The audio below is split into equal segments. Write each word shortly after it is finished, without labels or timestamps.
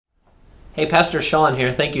Hey, Pastor Sean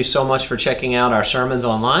here. Thank you so much for checking out our sermons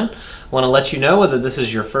online. I want to let you know whether this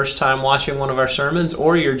is your first time watching one of our sermons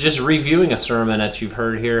or you're just reviewing a sermon that you've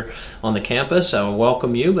heard here on the campus. I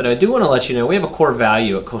welcome you, but I do want to let you know we have a core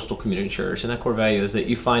value at Coastal Community Church, and that core value is that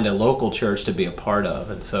you find a local church to be a part of.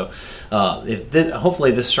 And so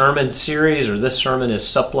hopefully this sermon series or this sermon is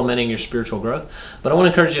supplementing your spiritual growth, but I want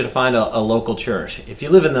to encourage you to find a local church. If you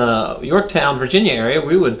live in the Yorktown, Virginia area,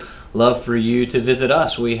 we would love for you to visit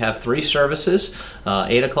us. We have 3 services,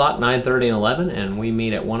 8 o'clock, 9:30, and 11, and we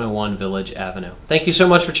meet at 101 Village Avenue. Thank you so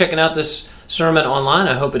much for checking out this sermon online.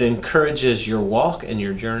 I hope it encourages your walk and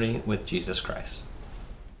your journey with Jesus Christ.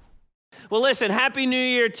 Well, listen, Happy New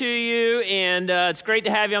Year to you, and it's great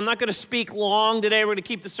to have you. I'm not going to speak long today. We're going to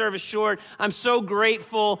keep the service short. I'm so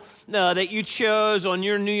grateful that you chose on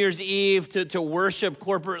your New Year's Eve to worship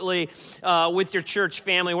corporately with your church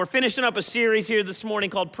family. We're finishing up a series here this morning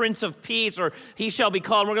called Prince of Peace, or He Shall Be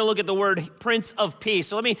Called. We're going to look at the word Prince of Peace.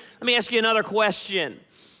 So let me ask you another question.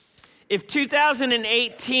 If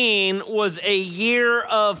 2018 was a year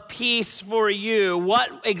of peace for you,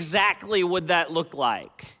 what exactly would that look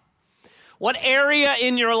like? What area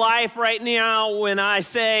in your life right now, when I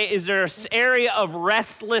say, is there an area of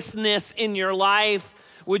restlessness in your life,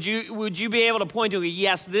 would you be able to point to,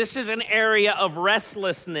 yes, this is an area of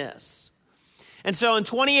restlessness? And so in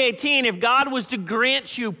 2018, if God was to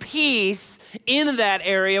grant you peace in that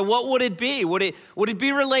area, what would it be? Would it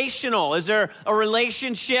be relational? Is there a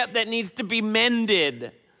relationship that needs to be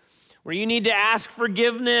mended? Where you need to ask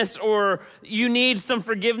forgiveness, or you need some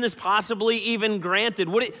forgiveness possibly even granted?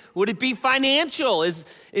 Would it be financial? Is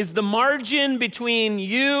the margin between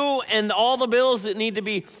you and all the bills that need to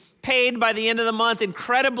be paid by the end of the month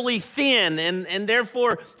incredibly thin, and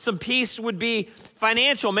therefore some peace would be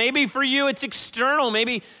financial? Maybe for you it's external.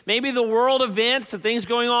 Maybe the world events, the things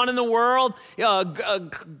going on in the world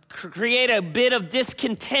create a bit of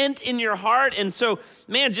discontent in your heart, and so,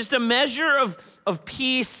 just a measure of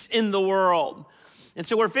peace in the world. And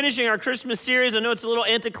so we're finishing our Christmas series. I know it's a little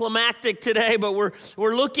anticlimactic today, but we're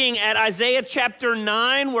looking at Isaiah chapter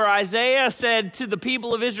 9, where Isaiah said to the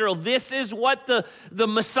people of Israel, this is what the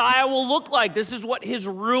Messiah will look like. This is what his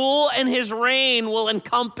rule and his reign will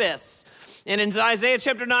encompass. And in Isaiah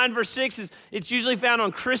chapter 9, verse 6, it's usually found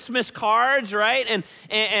on Christmas cards, right?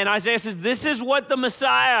 And Isaiah says, this is what the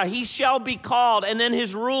Messiah, he shall be called. And then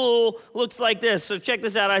his rule looks like this. So check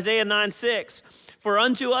this out, Isaiah 9:6. For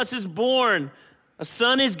unto us is born a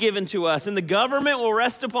son is given to us, and the government will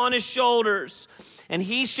rest upon his shoulders, and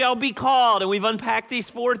he shall be called, and we've unpacked these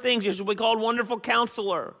 4 things. He shall be called Wonderful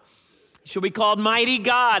Counselor. He shall be called Mighty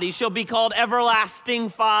God. He shall be called Everlasting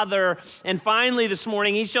Father. And finally this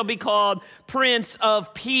morning, he shall be called Prince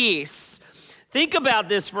of Peace. Think about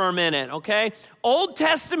this for a minute, okay? Old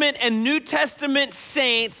Testament and New Testament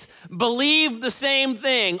saints believe the same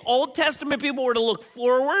thing. Old Testament people were to look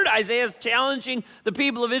forward. Isaiah's challenging the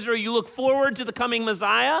people of Israel. You look forward to the coming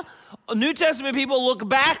Messiah. New Testament people look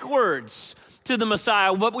backwards to the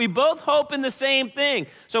Messiah, but we both hope in the same thing.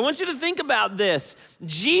 So I want you to think about this.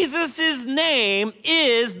 Jesus' name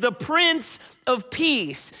is the Prince of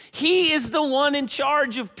Peace. He is the one in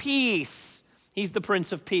charge of peace. He's the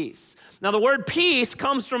Prince of Peace. Now, the word peace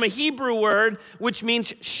comes from a Hebrew word which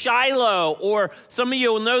means Shiloh, or some of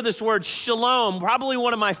you will know this word, shalom, probably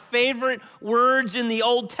one of my favorite words in the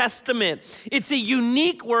Old Testament. It's a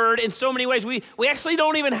unique word in so many ways. We actually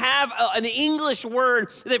don't even have an English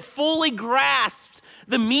word that fully grasps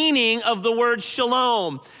the meaning of the word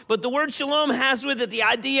shalom. But the word shalom has with it the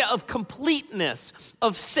idea of completeness,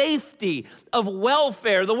 of safety, of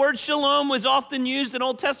welfare. The word shalom was often used in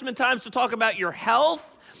Old Testament times to talk about your health,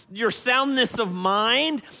 your soundness of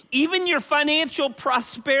mind, even your financial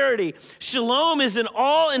prosperity. Shalom is an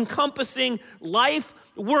all-encompassing life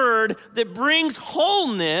word that brings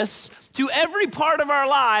wholeness to every part of our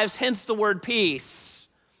lives, hence the word peace.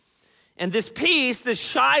 And this peace, this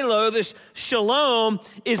Shiloh, this shalom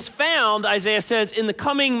is found, Isaiah says, in the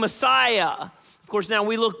coming Messiah. Of course, now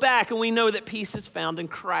we look back and we know that peace is found in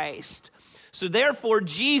Christ. So therefore,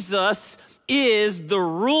 Jesus is the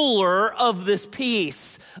ruler of this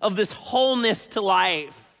peace, of this wholeness to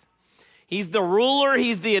life. He's the ruler,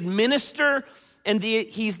 he's the administrator, and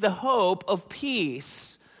he's the hope of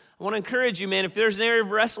peace. I want to encourage you, man, if there's an area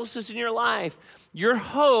of restlessness in your life, your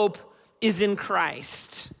hope is in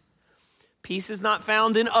Christ. Peace is not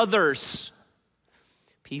found in others.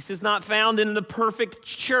 Peace is not found in the perfect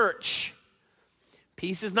church.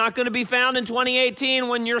 Peace is not going to be found in 2018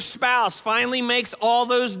 when your spouse finally makes all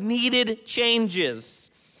those needed changes.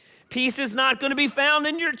 Peace is not going to be found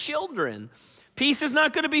in your children. Peace is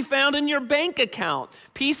not going to be found in your bank account.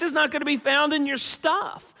 Peace is not going to be found in your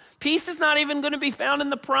stuff. Peace is not even going to be found in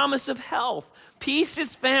the promise of health. Peace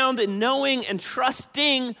is found in knowing and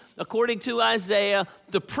trusting, according to Isaiah,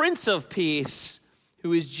 the Prince of Peace,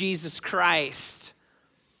 who is Jesus Christ.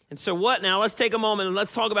 And so what now? Let's take a moment and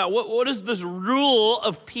let's talk about what does this rule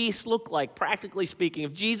of peace look like, practically speaking.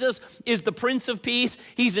 If Jesus is the Prince of Peace,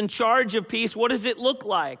 he's in charge of peace, what does it look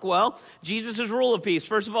like? Well, Jesus' rule of peace.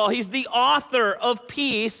 First of all, he's the author of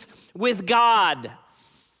peace with God.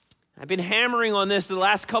 I've been hammering on this the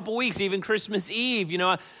last couple weeks, even Christmas Eve. You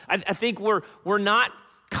know, I think we're not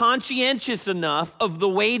conscientious enough of the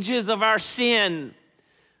wages of our sin.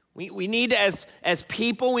 We need to, as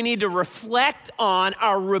people, we need to reflect on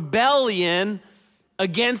our rebellion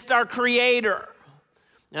against our Creator.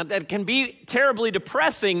 Now, that can be terribly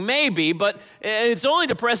depressing, maybe, but it's only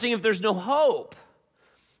depressing if there's no hope.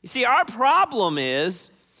 You see, our problem is,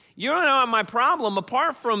 you don't know my problem,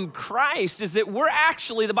 apart from Christ, is that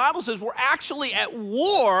the Bible says we're actually at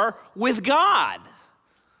war with God,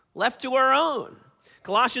 left to our own.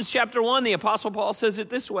 Colossians chapter 1, the Apostle Paul says it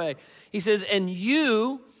this way. He says, and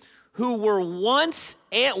you who once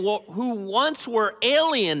were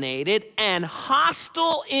alienated and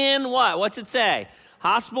hostile in what? What's it say?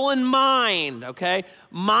 Hostile in mind, okay?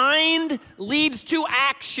 Mind leads to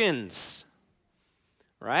actions,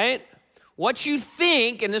 right? What you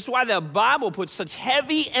think, and this is why the Bible puts such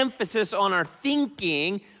heavy emphasis on our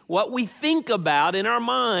thinking, what we think about in our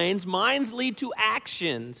minds lead to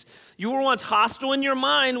actions. You were once hostile in your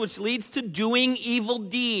mind, which leads to doing evil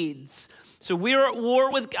deeds. So we are at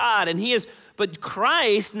war with God, but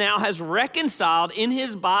Christ now has reconciled in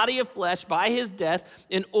his body of flesh by his death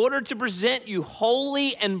in order to present you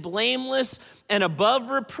holy and blameless and above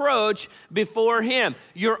reproach before him.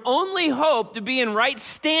 Your only hope to be in right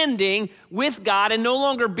standing with God and no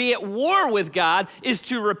longer be at war with God is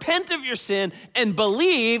to repent of your sin and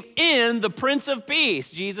believe in the Prince of Peace,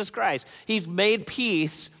 Jesus Christ. He's made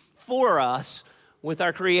peace for us with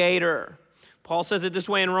our Creator. Paul says it this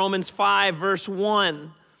way in Romans 5, verse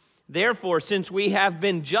 1. Therefore, since we have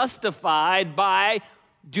been justified by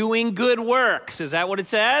doing good works, is that what it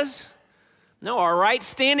says? No, our right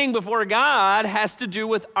standing before God has to do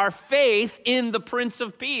with our faith in the Prince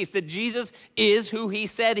of Peace, that Jesus is who he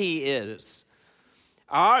said he is.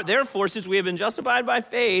 Therefore, since we have been justified by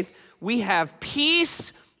faith, we have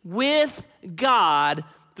peace with God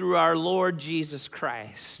through our Lord Jesus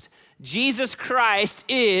Christ. Jesus Christ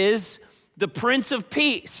is the Prince of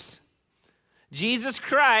Peace. Jesus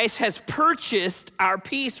Christ has purchased our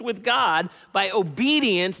peace with God by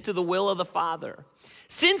obedience to the will of the Father.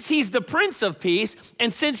 Since he's the Prince of Peace,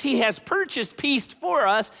 and since he has purchased peace for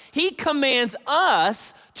us, he commands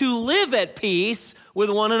us to live at peace with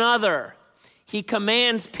one another. He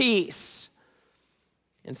commands peace.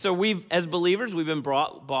 And so as believers, we've been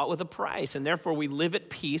bought with a price, and therefore we live at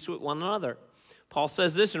peace with one another. Paul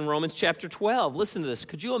says this in Romans chapter 12. Listen to this.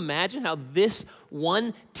 Could you imagine how this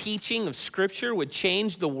one teaching of Scripture would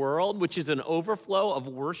change the world, which is an overflow of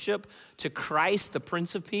worship to Christ, the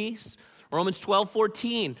Prince of Peace? Romans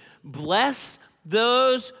 12:14. Bless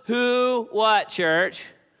those who, what, church?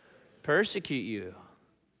 Persecute you.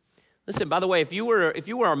 Listen, by the way, if you were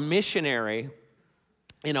a missionary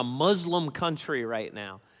in a Muslim country right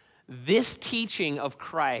now, this teaching of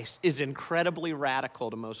Christ is incredibly radical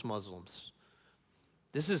to most Muslims.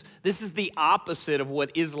 This is the opposite of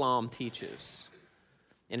what Islam teaches.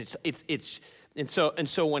 And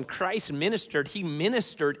so when Christ ministered, he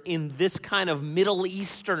ministered in this kind of Middle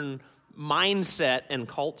Eastern mindset and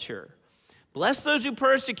culture. Bless those who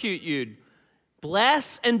persecute you.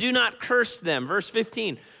 Bless and do not curse them. Verse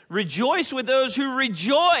 15. Rejoice with those who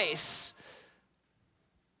rejoice.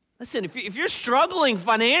 Listen, if you're struggling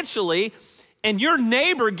financially and your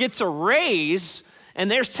neighbor gets a raise, and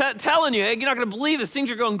they're telling you, hey, you're not going to believe this, things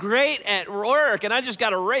are going great at work, and I just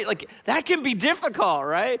got a raise. Like, that can be difficult,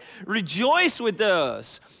 right? Rejoice with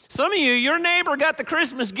those. Some of you, your neighbor got the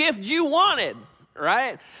Christmas gift you wanted,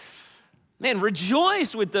 right? Man,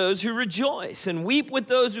 rejoice with those who rejoice, and weep with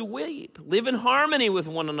those who weep. Live in harmony with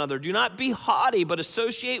one another. Do not be haughty, but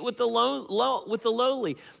associate with the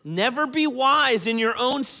lowly. Never be wise in your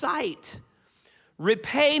own sight.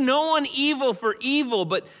 Repay no one evil for evil,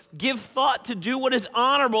 but give thought to do what is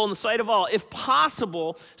honorable in the sight of all. If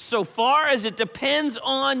possible, so far as it depends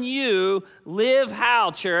on you, live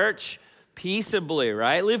how, church? Peaceably,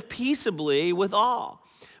 right? Live peaceably with all.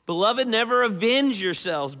 Beloved, never avenge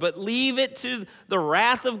yourselves, but leave it to the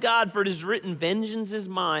wrath of God, for it is written, vengeance is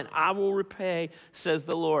mine, I will repay, says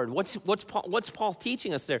the Lord. What's Paul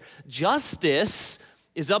teaching us there? Justice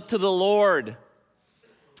is up to the Lord.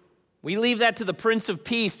 We leave that to the Prince of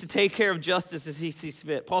Peace to take care of justice as he sees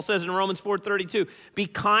fit. Paul says in Romans 4:32, be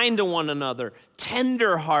kind to one another,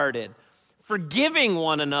 tender-hearted, forgiving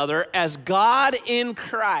one another as God in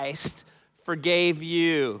Christ forgave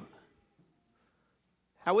you.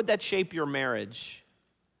 How would that shape your marriage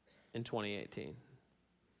in 2018?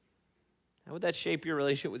 How would that shape your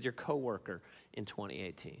relationship with your coworker in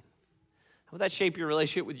 2018? How would that shape your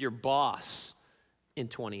relationship with your boss in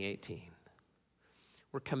 2018?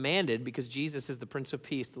 We're commanded, because Jesus is the Prince of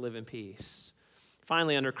Peace, to live in peace.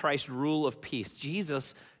 Finally, under Christ's rule of peace,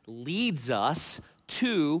 Jesus leads us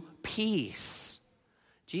to peace.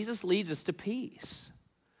 Jesus leads us to peace.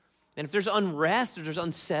 And if there's unrest, if there's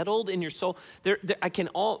unsettled in your soul,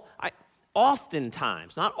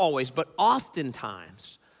 oftentimes, not always, but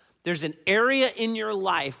oftentimes, there's an area in your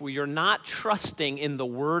life where you're not trusting in the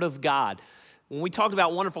Word of God. When we talked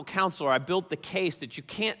about Wonderful Counselor, I built the case that you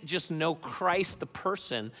can't just know Christ the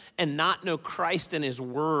person and not know Christ and His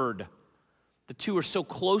Word. The two are so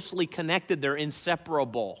closely connected, they're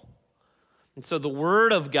inseparable. And so the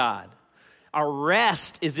Word of God, our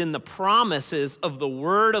rest is in the promises of the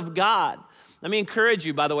Word of God. Let me encourage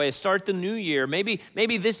you, by the way, start the new year. Maybe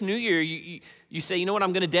this new year you say, you know what,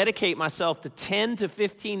 I'm going to dedicate myself to 10 to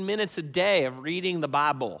 15 minutes a day of reading the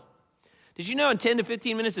Bible. Did you know in 10 to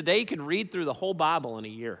 15 minutes a day you could read through the whole Bible in a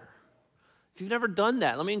year? If you've never done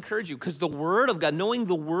that, let me encourage you, because the Word of God, knowing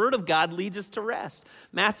the Word of God leads us to rest.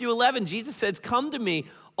 Matthew 11, Jesus says, come to me,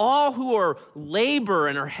 all who are labor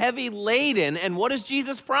and are heavy laden. And what does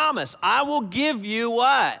Jesus promise? I will give you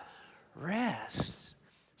what? Rest.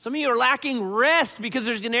 Some of you are lacking rest because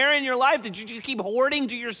there's an area in your life that you just keep hoarding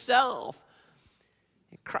to yourself.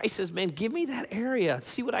 Christ says, man, give me that area.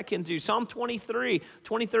 See what I can do. Psalm 23,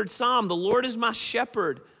 23rd Psalm, the Lord is my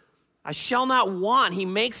shepherd. I shall not want. He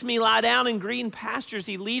makes me lie down in green pastures.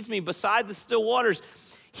 He leads me beside the still waters.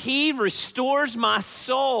 He restores my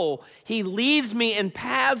soul. He leads me in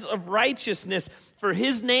paths of righteousness for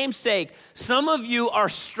His name's sake. Some of you are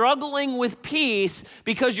struggling with peace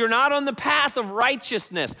because you're not on the path of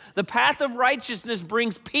righteousness. The path of righteousness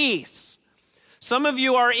brings peace. Some of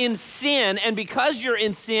you are in sin, and because you're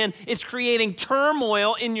in sin, it's creating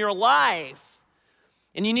turmoil in your life.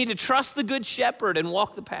 And you need to trust the Good Shepherd and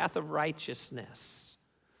walk the path of righteousness.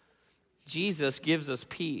 Jesus gives us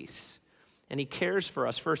peace, and He cares for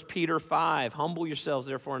us. 1 Peter 5, humble yourselves,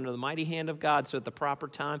 therefore, under the mighty hand of God, so at the proper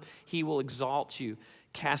time He will exalt you.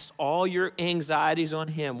 Cast all your anxieties on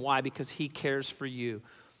Him. Why? Because He cares for you.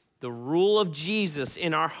 The rule of Jesus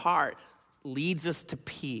in our heart leads us to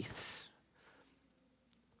peace.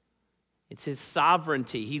 It's His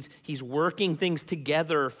sovereignty. He's working things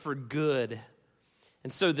together for good.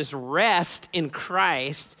 And so this rest in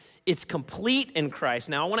Christ, it's complete in Christ.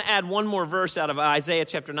 Now, I want to add one more verse out of Isaiah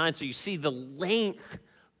chapter 9 so you see the length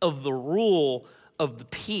of the rule of the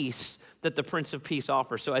peace that the Prince of Peace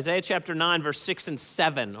offers. So Isaiah chapter 9, verse 6 and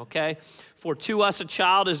 7, okay? For to us a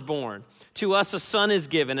child is born, to us a son is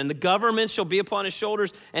given, and the government shall be upon His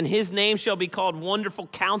shoulders, and His name shall be called Wonderful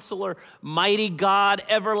Counselor, Mighty God,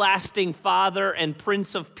 Everlasting Father, and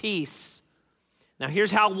Prince of Peace. Now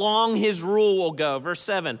here's how long His rule will go. Verse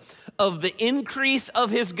 7, of the increase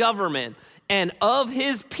of His government and of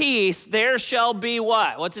His peace there shall be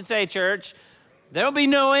what? What's it say, church? There'll be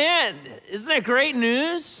no end. Isn't that great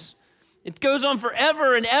news? It goes on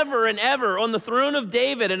forever and ever and ever on the throne of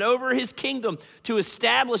David and over His kingdom to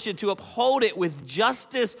establish it, to uphold it with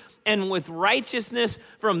justice and with righteousness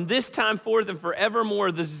from this time forth and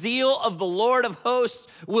forevermore. The zeal of the Lord of hosts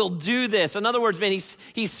will do this. In other words, man,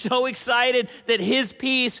 he's so excited that His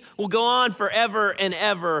peace will go on forever and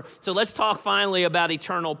ever. So let's talk finally about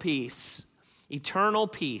eternal peace. Eternal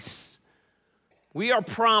peace. We are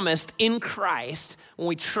promised in Christ, when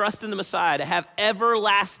we trust in the Messiah, to have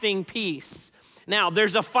everlasting peace. Now,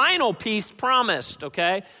 there's a final peace promised,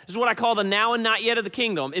 okay? This is what I call the now and not yet of the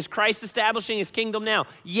kingdom. Is Christ establishing His kingdom now?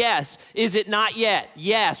 Yes. Is it not yet?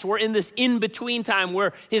 Yes. We're in this in-between time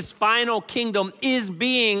where His final kingdom is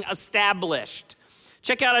being established.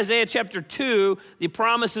 Check out Isaiah chapter 2. The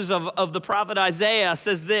promises of the prophet Isaiah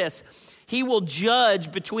says this: He will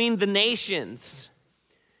judge between the nations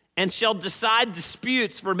and shall decide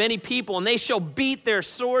disputes for many people, and they shall beat their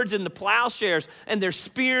swords into plowshares and their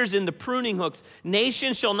spears into pruning hooks.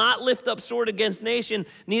 Nation shall not lift up sword against nation,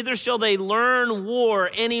 neither shall they learn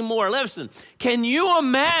war anymore. Listen, can you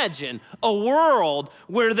imagine a world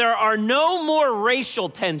where there are no more racial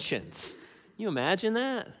tensions? Can you imagine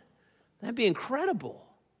that? That'd be incredible.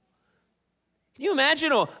 Can you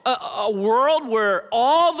imagine a world where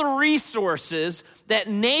all the resources that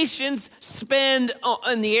nations spend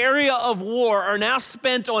in the area of war are now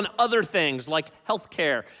spent on other things like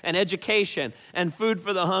healthcare and education and food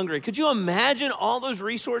for the hungry? Could you imagine all those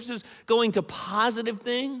resources going to positive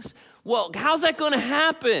things? Well, how's that going to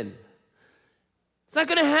happen? It's not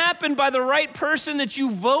going to happen by the right person that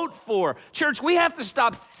you vote for. Church, we have to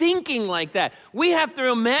stop thinking like that. We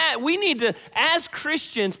need to, as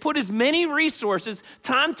Christians, put as many resources,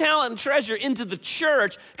 time, talent, and treasure into the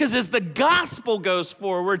church, because as the gospel goes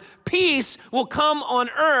forward, peace will come on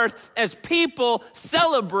earth as people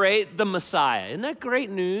celebrate the Messiah. Isn't that great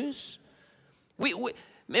news?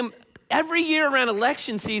 Every year around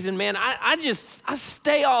election season, man, I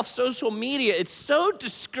stay off social media. It's so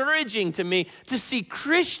discouraging to me to see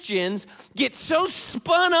Christians get so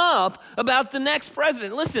spun up about the next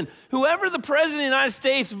president. Listen, whoever the president of the United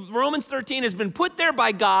States, Romans 13, has been put there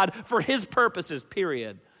by God for his purposes,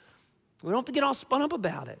 period. We don't have to get all spun up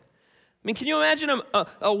about it. I mean, can you imagine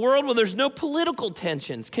a world where there's no political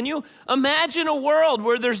tensions? Can you imagine a world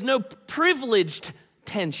where there's no privileged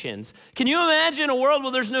tensions? Can you imagine a world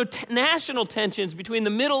where there's no national tensions between the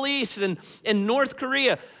Middle East and North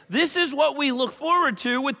Korea? This is what we look forward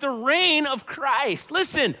to with the reign of Christ.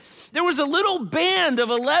 Listen, there was a little band of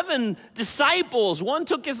 11 disciples. One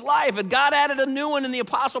took his life, and God added a new one in the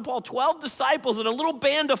Apostle Paul, 12 disciples and a little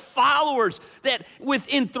band of followers that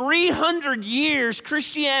within 300 years,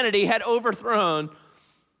 Christianity had overthrown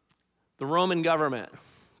the Roman government,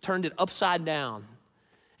 turned it upside down.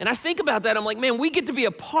 And I think about that, I'm like, man, we get to be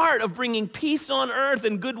a part of bringing peace on earth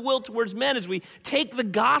and goodwill towards men as we take the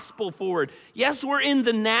gospel forward. Yes, we're in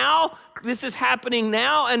the now, this is happening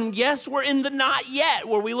now, and yes, we're in the not yet,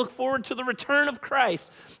 where we look forward to the return of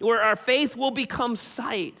Christ, where our faith will become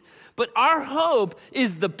sight. But our hope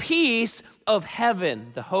is the peace of heaven,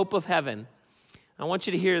 the hope of heaven. I want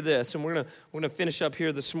you to hear this, and we're gonna finish up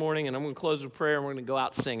here this morning, and I'm gonna close with prayer, and we're gonna go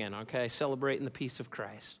out singing, okay, celebrating the peace of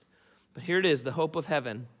Christ. But here it is, the hope of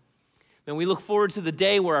heaven. And we look forward to the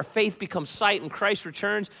day where our faith becomes sight and Christ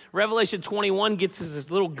returns. Revelation 21 gets us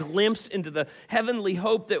this little glimpse into the heavenly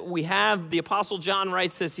hope that we have. The Apostle John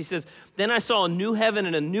writes this. He says, "Then I saw a new heaven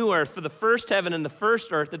and a new earth, for the first heaven and the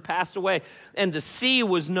first earth had passed away, and the sea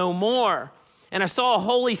was no more. And I saw a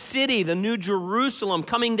holy city, the new Jerusalem,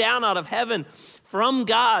 coming down out of heaven from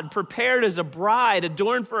God, prepared as a bride,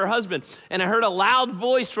 adorned for her husband. And I heard a loud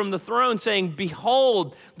voice from the throne saying,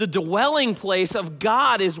 'Behold, the dwelling place of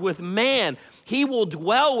God is with man. He will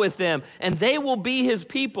dwell with them, and they will be his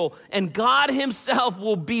people, and God himself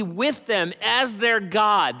will be with them as their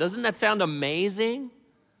God.'" Doesn't that sound amazing?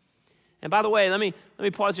 And by the way, let me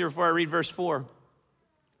pause here before I read verse 4.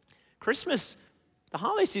 Christmas, the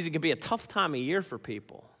holiday season can be a tough time of year for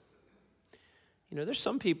people. You know, there's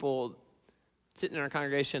some people sitting in our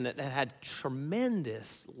congregation that had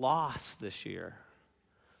tremendous loss this year.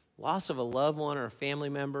 Loss of a loved one or a family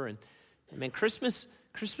member. And I mean, Christmas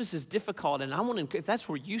is difficult. And I want to, if that's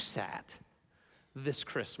where you sat this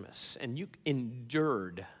Christmas and you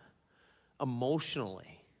endured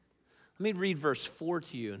emotionally, let me read verse 4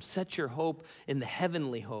 to you and set your hope in the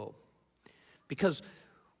heavenly hope. Because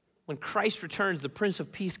when Christ returns, the Prince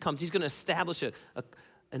of Peace comes. He's going to establish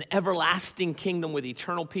an everlasting kingdom with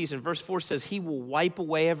eternal peace. And verse 4 says, "He will wipe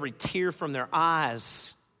away every tear from their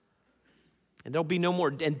eyes. And there'll be no more,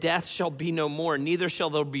 and death shall be no more. Neither shall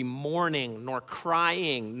there be mourning, nor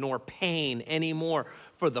crying, nor pain anymore.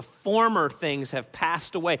 For the former things have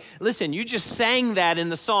passed away." Listen, you just sang that in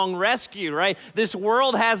the song Rescue, right? This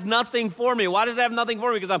world has nothing for me. Why does it have nothing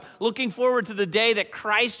for me? Because I'm looking forward to the day that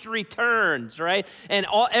Christ returns, right? And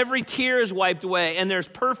every tear is wiped away, and there's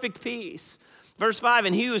perfect peace. Verse 5,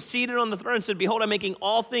 "And he who was seated on the throne said, 'Behold, I'm making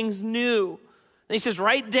all things new.' And he says,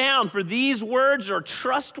 'Write down, for these words are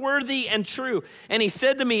trustworthy and true.' And he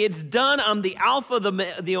said to me, 'It's done. I'm the Alpha,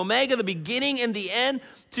 the Omega, the beginning and the end.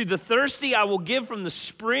 To the thirsty I will give from the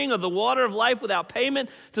spring of the water of life without payment.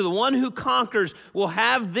 To the one who conquers will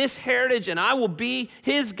have this heritage, and I will be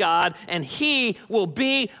his God, and he will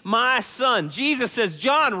be my son.'" Jesus says,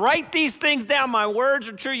 "John, write these things down. My words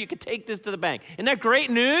are true. You can take this to the bank." Isn't that great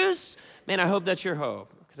news? Man, I hope that's your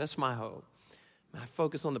hope, because that's my hope. I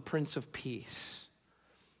focus on the Prince of Peace.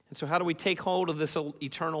 And so how do we take hold of this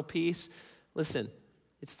eternal peace? Listen,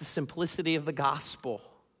 it's the simplicity of the gospel.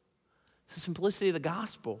 It's the simplicity of the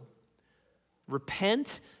gospel.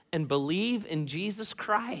 Repent and believe in Jesus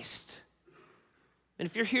Christ. And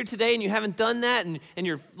if you're here today and you haven't done that, and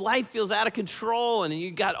your life feels out of control, and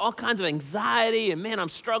you've got all kinds of anxiety, and man, I'm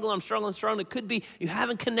struggling. It could be you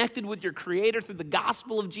haven't connected with your Creator through the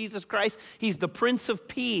gospel of Jesus Christ. He's the Prince of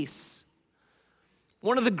Peace.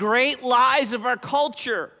 One of the great lies of our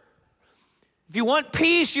culture. If you want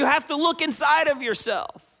peace, you have to look inside of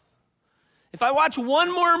yourself. If I watch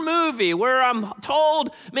one more movie where I'm told,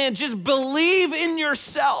 man, just believe in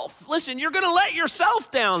yourself. Listen, you're going to let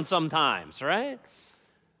yourself down sometimes, right?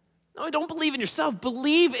 No, don't believe in yourself.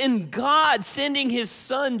 Believe in God sending his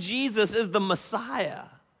son Jesus as the Messiah.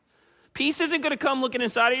 Peace isn't going to come looking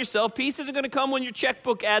inside of yourself. Peace isn't going to come when your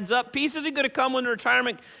checkbook adds up. Peace isn't going to come when the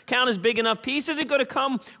retirement account is big enough. Peace isn't going to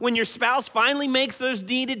come when your spouse finally makes those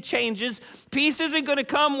needed changes. Peace isn't going to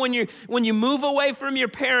come when you move away from your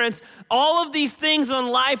parents. All of these things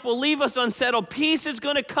in life will leave us unsettled. Peace is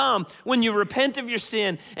going to come when you repent of your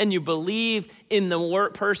sin and you believe in the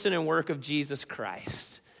person and work of Jesus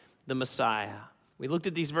Christ, the Messiah. We looked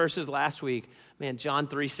at these verses last week. Man, John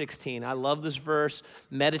 3:16. I love this verse.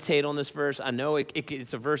 Meditate on this verse. I know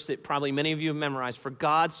it's a verse that probably many of you have memorized. For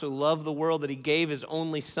God so loved the world that he gave his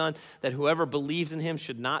only son, that whoever believes in him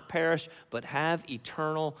should not perish, but have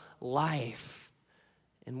eternal life.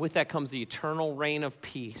 And with that comes the eternal reign of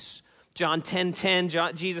peace. John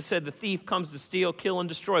 10:10, Jesus said, the thief comes to steal, kill, and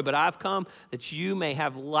destroy, but I've come that you may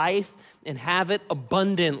have life and have it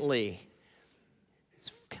abundantly.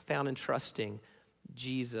 It's found in trusting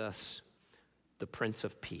Jesus, the Prince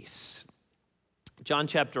of Peace. John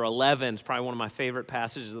chapter 11 is probably one of my favorite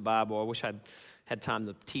passages of the Bible. I wish I'd had time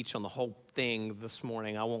to teach on the whole thing this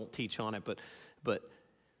morning. I won't teach on it, but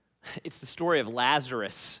it's the story of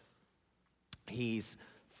Lazarus. He's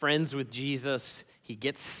friends with Jesus. He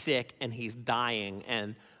gets sick and he's dying.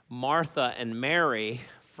 And Martha and Mary,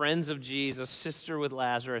 friends of Jesus, sister with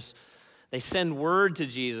Lazarus, they send word to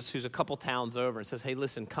Jesus, who's a couple towns over, and says, hey,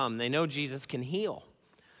 listen, come. They know Jesus can heal.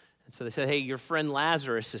 And so they said, hey, your friend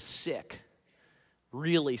Lazarus is sick,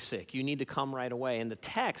 really sick. You need to come right away. And the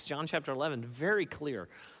text, John chapter 11, very clear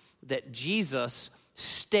that Jesus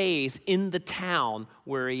stays in the town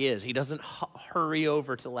where he is. He doesn't hurry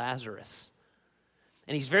over to Lazarus.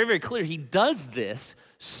 And he's very, very clear. He does this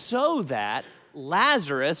so that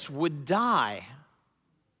Lazarus would die.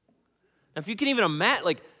 Now, if you can even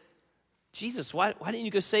imagine, Jesus, why didn't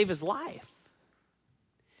you go save his life?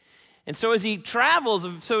 And so as he travels,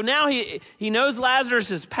 so now he knows Lazarus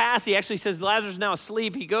has passed. He actually says Lazarus is now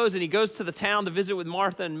asleep. He goes to the town to visit with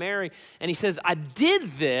Martha and Mary. And he says, I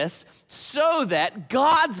did this so that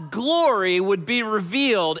God's glory would be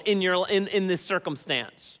revealed in this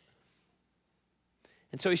circumstance.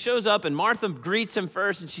 And so he shows up and Martha greets him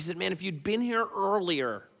first. And she said, man, if you'd been here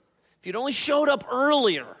earlier, if you'd only showed up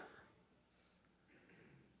earlier.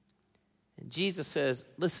 And Jesus says,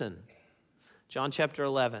 listen, John chapter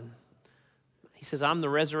 11, he says, I'm the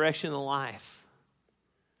resurrection and the life.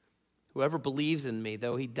 Whoever believes in me,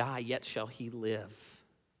 though he die, yet shall he live.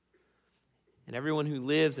 And everyone who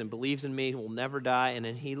lives and believes in me will never die. And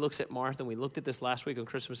then he looks at Martha, and we looked at this last week on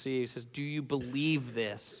Christmas Eve. He says, do you believe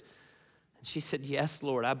this? And she said, yes,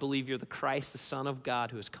 Lord, I believe you're the Christ, the Son of God,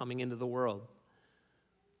 who is coming into the world.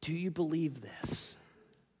 Do you believe this?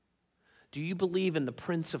 Do you believe in the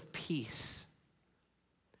Prince of Peace?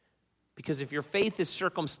 Because if your faith is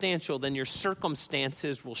circumstantial, then your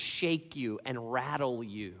circumstances will shake you and rattle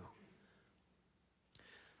you.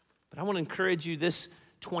 But I want to encourage you this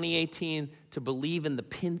 2018 to believe in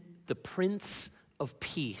the Prince of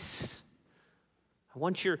Peace. I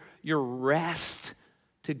want your rest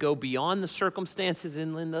to go beyond the circumstances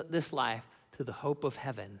in this life to the hope of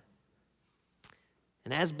heaven.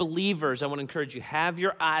 And as believers, I want to encourage you, have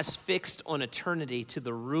your eyes fixed on eternity to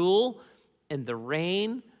the rule and the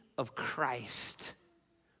reign of Christ.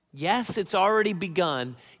 Yes, it's already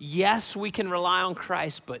begun. Yes, we can rely on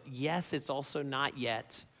Christ, but yes, it's also not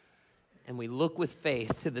yet. And we look with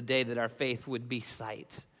faith to the day that our faith would be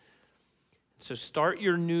sight. So start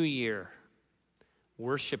your new year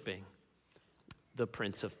worshiping the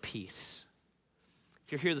Prince of Peace.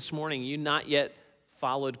 If you're here this morning, you not yet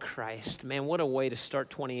followed Christ, man, what a way to start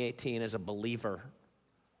 2018 as a believer.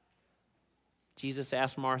 Jesus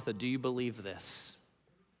asked Martha, do you believe this?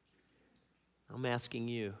 I'm asking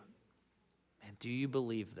you, man, do you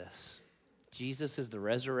believe this? Jesus is the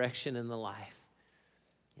resurrection and the life.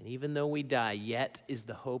 And even though we die, yet is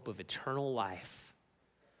the hope of eternal life.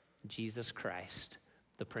 Jesus Christ,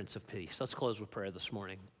 the Prince of Peace. Let's close with prayer this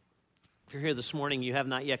morning. If you're here this morning, you have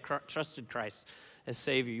not yet trusted Christ as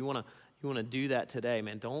Savior. You want to do that today,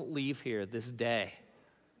 man. Don't leave here this day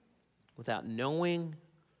without knowing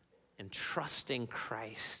and trusting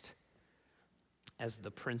Christ as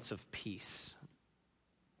the Prince of Peace.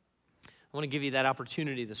 I want to give you that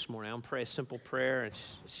opportunity this morning. I'm going to pray a simple prayer.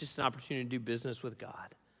 It's just an opportunity to do business with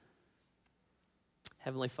God.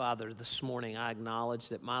 Heavenly Father, this morning I acknowledge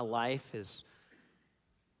that my life is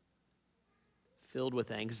filled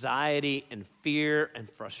with anxiety and fear and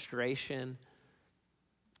frustration.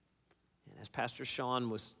 And as Pastor Sean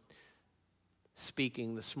was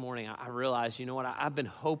speaking this morning, I realized, you know what, I've been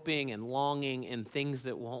hoping and longing in things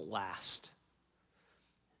that won't last.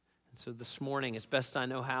 And so this morning, as best I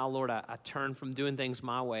know how, Lord, I turn from doing things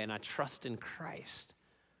my way and I trust in Christ,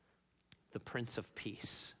 the Prince of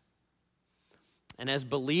Peace. And as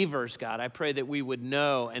believers, God, I pray that we would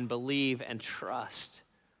know and believe and trust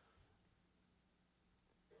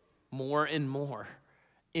more and more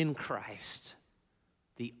in Christ,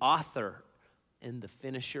 the author and the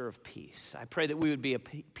finisher of peace. I pray that we would be a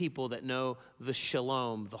people that know the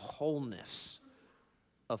shalom, the wholeness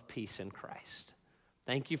of peace in Christ.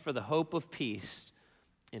 Thank you for the hope of peace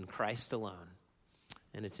in Christ alone.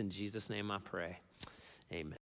 And it's in Jesus' name I pray. Amen.